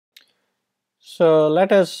So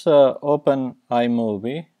let us open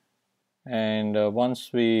iMovie, and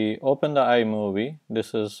once we open the iMovie,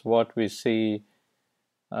 this is what we see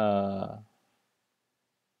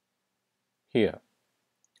here.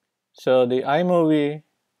 So the iMovie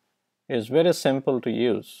is very simple to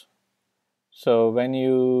use. So when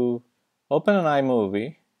you open an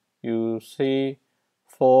iMovie, you see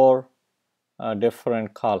four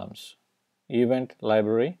different columns: event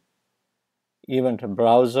library, event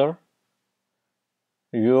browser,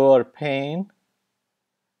 viewer pane,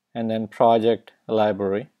 and then project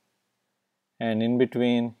library, and in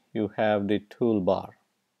between you have the toolbar.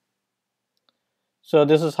 So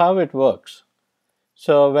this is how it works.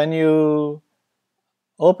 So when you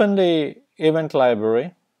open the event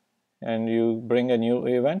library and you bring a new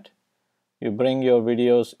event, you bring your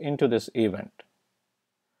videos into this event.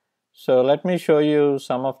 So let me show you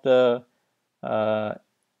some of the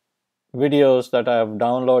videos that I have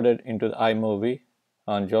downloaded into the iMovie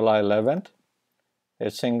on July 11th. A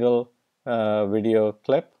single video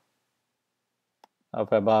clip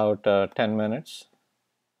of about 10 minutes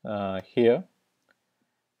here,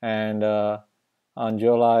 and on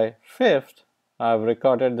July 5th I've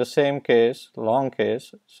recorded the same case, long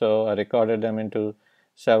case, so I recorded them into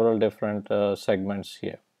several different segments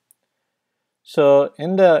here. So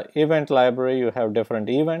in the event library you have different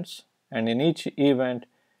events, and in each event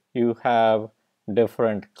you have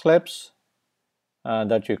different clips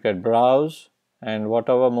that you can browse, and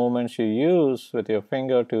whatever movements you use with your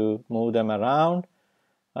finger to move them around,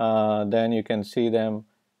 then you can see them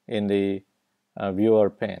in the viewer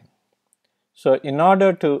pane. So in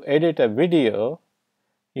order to edit a video,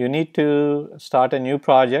 you need to start a new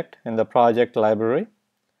project in the project library,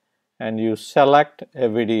 and you select a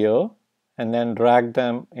video and then drag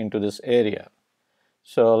them into this area.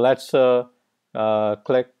 So let's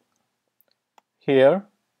click here,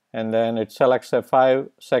 and then it selects a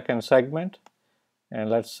 5-second segment, and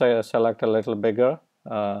let's say select a little bigger.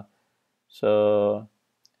 And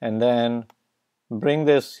then bring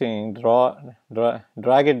this thing,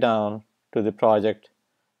 drag it down to the project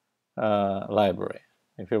library.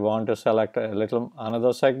 If you want to select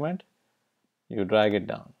another segment, you drag it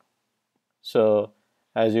down. So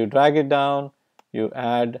as you drag it down, you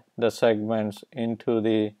add the segments into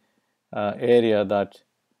the area that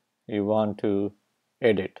you want to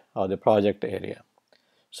edit, or the project area.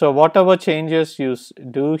 So whatever changes you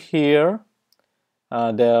do here,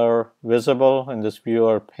 they are visible in this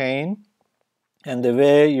viewer pane, and the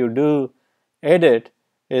way you do edit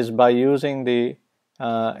is by using the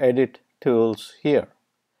edit tools here.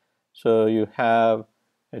 So you have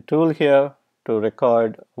a tool here to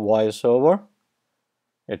record voiceover,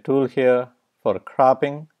 a tool here for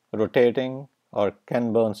cropping, rotating, or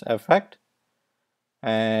Ken Burns effect,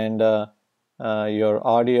 and your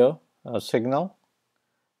audio signal.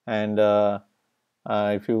 And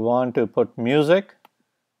if you want to put music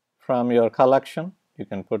from your collection, you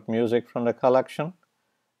can put music from the collection,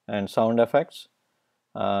 and sound effects.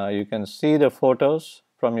 You can see the photos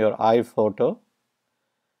from your iPhoto,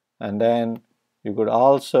 and then you could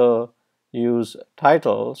also use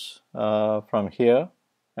titles from here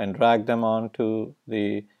and drag them onto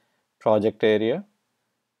the project area.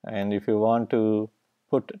 And if you want to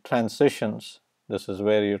put transitions, this is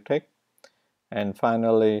where you take. And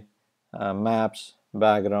finally maps,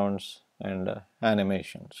 backgrounds, and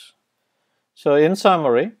animations. So in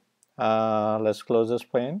summary, let's close this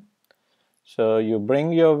pane. So you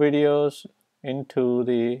bring your videos into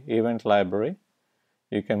the event library.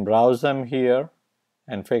 You can browse them here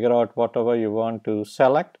and figure out whatever you want to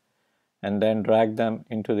select, and then drag them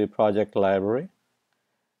into the project library.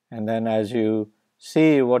 And then as you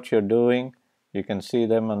see what you're doing, you can see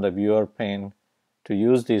them on the viewer pane to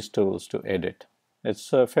use these tools to edit. It's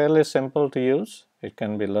fairly simple to use. It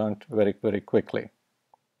can be learned very, very quickly.